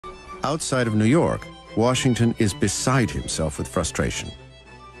Outside of New York, Washington is beside himself with frustration.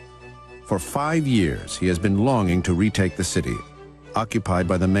 For 5 years, he has been longing to retake the city, occupied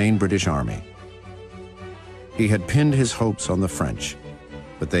by the main British army. He had pinned his hopes on the French,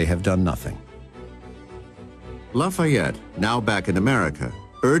 but they have done nothing. Lafayette, now back in America,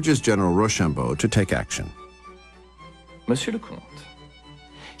 urges General Rochambeau to take action. Monsieur le Comte,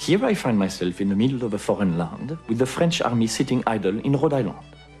 here I find myself in the middle of a foreign land with the French army sitting idle in Rhode Island.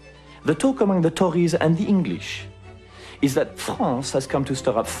 The talk among the Tories and the English is that France has come to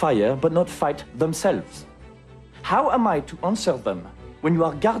stir up fire but not fight themselves. How am I to answer them when you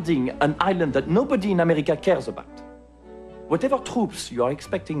are guarding an island that nobody in America cares about? Whatever troops you are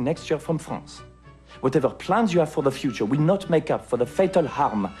expecting next year from France, whatever plans you have for the future will not make up for the fatal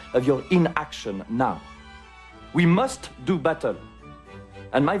harm of your inaction now. We must do battle.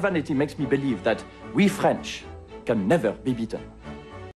 And my vanity makes me believe that we French can never be beaten.